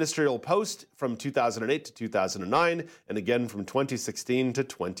prime ministerial post from 2008 to 2009, and again from 2016 to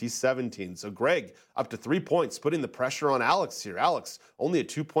 2017. So Greg, up to 3 points, putting the pressure on Alex here. Alex, only a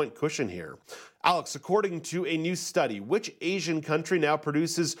 2-point cushion here. Alex, according to a new study, which Asian country now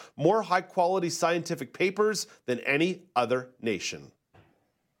produces more high-quality scientific papers than any other nation?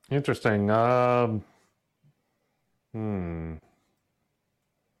 Interesting.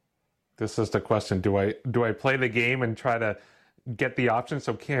 This is the question. Do I play the game and try to get the option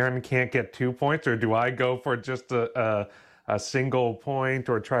so Karen can't get 2 points, or do I go for just a single point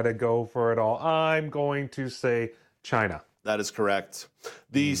or try to go for it all? I'm going to say China. That is correct.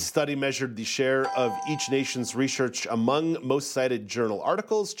 The study measured the share of each nation's research among most cited journal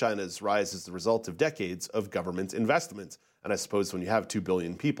articles. China's rise is the result of decades of government investment. And I suppose when you have 2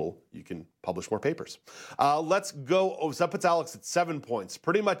 billion people, you can publish more papers. Let's go. Oh, so that puts Alex at 7 points.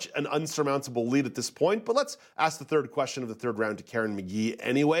 Pretty much an unsurmountable lead at this point. But let's ask the third question of the third round to Karen McGee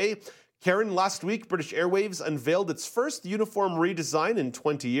anyway. Karen, last week, British Airways unveiled its first uniform redesign in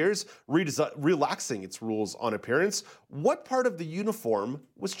 20 years, relaxing its rules on appearance. What part of the uniform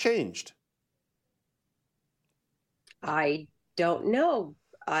was changed? I don't know.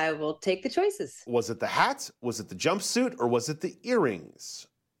 I will take the choices. Was it the hat? Was it the jumpsuit? Or was it the earrings?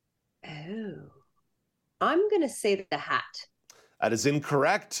 Oh, I'm going to say the hat. That is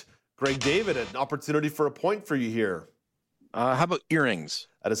incorrect. Greg David, an opportunity for a point for you here. How about earrings?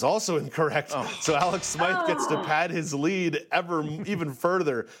 That is also incorrect. Oh. So Alex Smythe gets to pad his lead even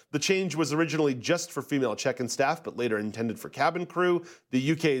further. The change was originally just for female check-in staff, but later intended for cabin crew.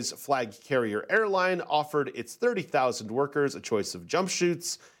 The UK's flag carrier airline offered its 30,000 workers a choice of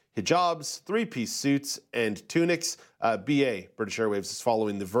jumpsuits, hijabs, 3-piece suits, and tunics. BA, British Airways, is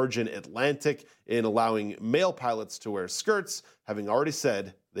following the Virgin Atlantic in allowing male pilots to wear skirts, having already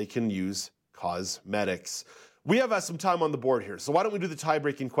said they can use cosmetics. We have some time on the board here, so why don't we do the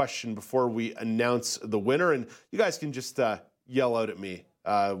tie-breaking question before we announce the winner, and you guys can just yell out at me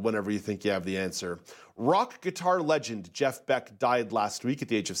whenever you think you have the answer. Rock guitar legend Jeff Beck died last week at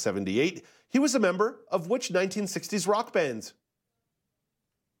the age of 78. He was a member of which 1960s rock band?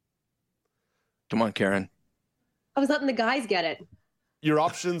 Come on, Karen. I was letting the guys get it. Your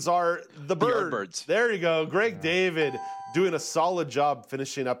options are the Yardbirds. There you go. Greg David doing a solid job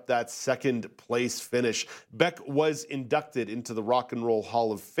finishing up that second place finish. Beck was inducted into the Rock and Roll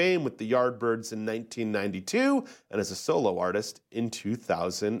Hall of Fame with the Yardbirds in 1992 and as a solo artist in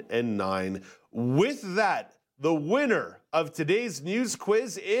 2009. With that, the winner of today's news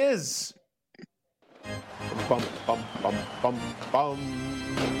quiz is... Bum, bum, bum, bum, bum.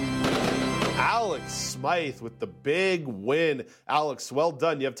 Alex Smythe with the big win. Alex, well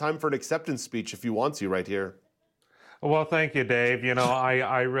done. You have time for an acceptance speech if you want to right here. Well, thank you, Dave. You know,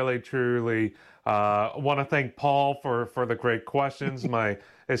 I really, truly want to thank Paul for the great questions, my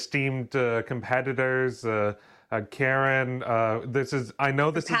esteemed competitors, Karen. I know this is a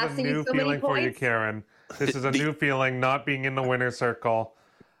new feeling for you, Karen. This is a new feeling, not being in the winner's circle.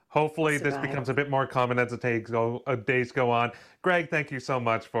 Hopefully this becomes a bit more common as the days go on. Greg, thank you so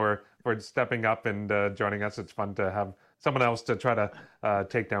much for stepping up and joining us. It's fun to have someone else to try to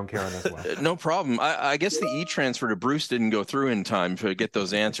take down Karen as well. No problem. I guess the e-transfer to Bruce didn't go through in time to get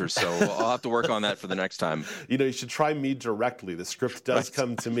those answers, so I'll have to work on that for the next time. You should try me directly. The script does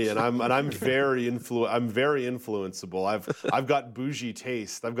come to me, and I'm very influenceable. I've got bougie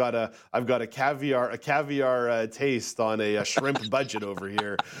taste. I've got a caviar taste on a shrimp budget over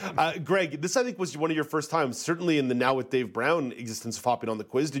here. Greg, this I think was one of your first times, certainly in the Now with Dave Brown existence, of hopping on the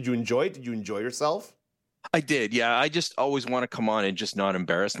quiz. Did you enjoy it? Did you enjoy yourself? I did, yeah. I just always want to come on and just not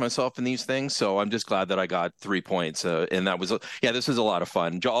embarrass myself in these things. So I'm just glad that I got 3 points. And that was, this was a lot of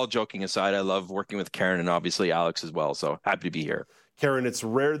fun. All joking aside, I love working with Karen and obviously Alex as well. So happy to be here. Karen, it's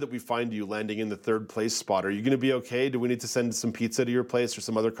rare that we find you landing in the third place spot. Are you going to be okay? Do we need to send some pizza to your place or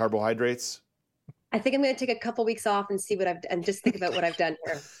some other carbohydrates? I think I'm going to take a couple weeks off and see and just think about what I've done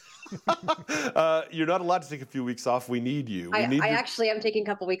here. You're not allowed to take a few weeks off. We need you. I actually am taking a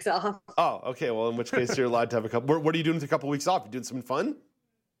couple weeks off. Oh, okay. Well, in which case you're allowed to have a couple. What are you doing with a couple weeks off? You doing something fun?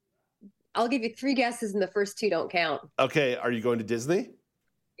 I'll give you 3 guesses and the first 2 don't count. Okay. Are you going to Disney?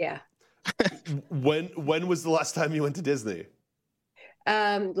 Yeah. When was the last time you went to Disney?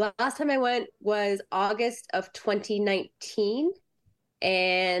 Last time I went was August of 2019.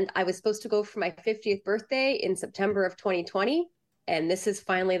 And I was supposed to go for my 50th birthday in September of 2020. And this is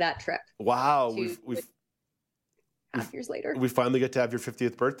finally that trip. Wow. We've half years later. We finally get to have your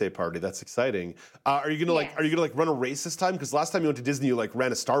 50th birthday party. That's exciting. Are you gonna run a race this time? Because last time you went to Disney, you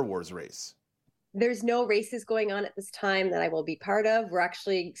ran a Star Wars race. There's no races going on at this time that I will be part of. We're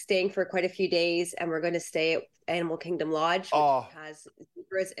actually staying for quite a few days, and we're going to stay at Animal Kingdom Lodge, which has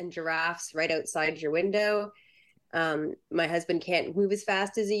zebras and giraffes right outside your window. My husband can't move as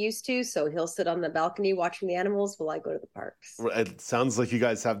fast as he used to, so he'll sit on the balcony watching the animals while I go to the parks. It sounds like you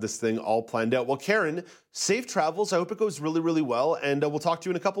guys have this thing all planned out. Well, Karen, safe travels. I hope it goes really, really well, and we'll talk to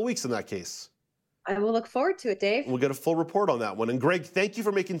you in a couple of weeks in that case. I will look forward to it, Dave. We'll get a full report on that one. And Greg, thank you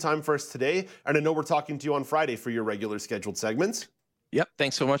for making time for us today. And I know we're talking to you on Friday for your regular scheduled segments. Yep.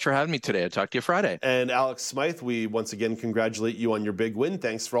 Thanks so much for having me today. I'll talk to you Friday. And Alex Smythe, we once again congratulate you on your big win.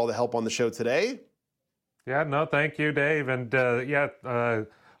 Thanks for all the help on the show today. Yeah, no, thank you, Dave. And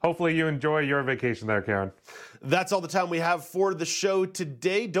hopefully you enjoy your vacation there, Karen. That's all the time we have for the show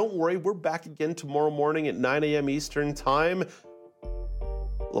today. Don't worry, we're back again tomorrow morning at 9 a.m. Eastern Time.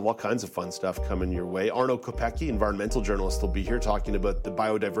 We'll have all kinds of fun stuff coming your way. Arno Kopecky, environmental journalist, will be here talking about the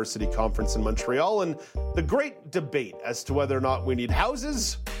Biodiversity Conference in Montreal and the great debate as to whether or not we need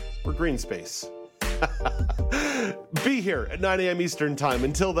houses or green space. Be here at 9 a.m. Eastern Time.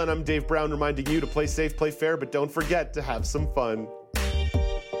 Until then, I'm Dave Brown reminding you to play safe, play fair, but don't forget to have some fun.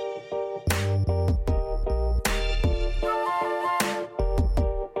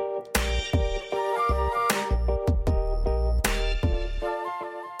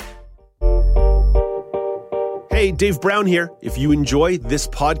 Hey, Dave Brown here. If you enjoy this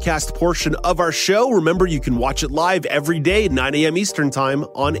podcast portion of our show, remember you can watch it live every day at 9 a.m. Eastern Time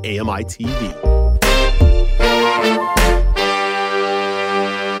on AMI TV.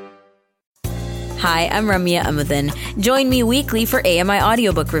 Hi, I'm Ramya Amudan. Join me weekly for AMI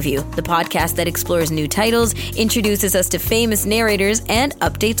Audiobook Review, the podcast that explores new titles, introduces us to famous narrators, and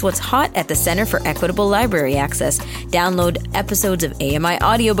updates what's hot at the Center for Equitable Library Access. Download episodes of AMI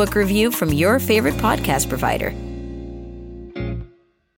Audiobook Review from your favorite podcast provider.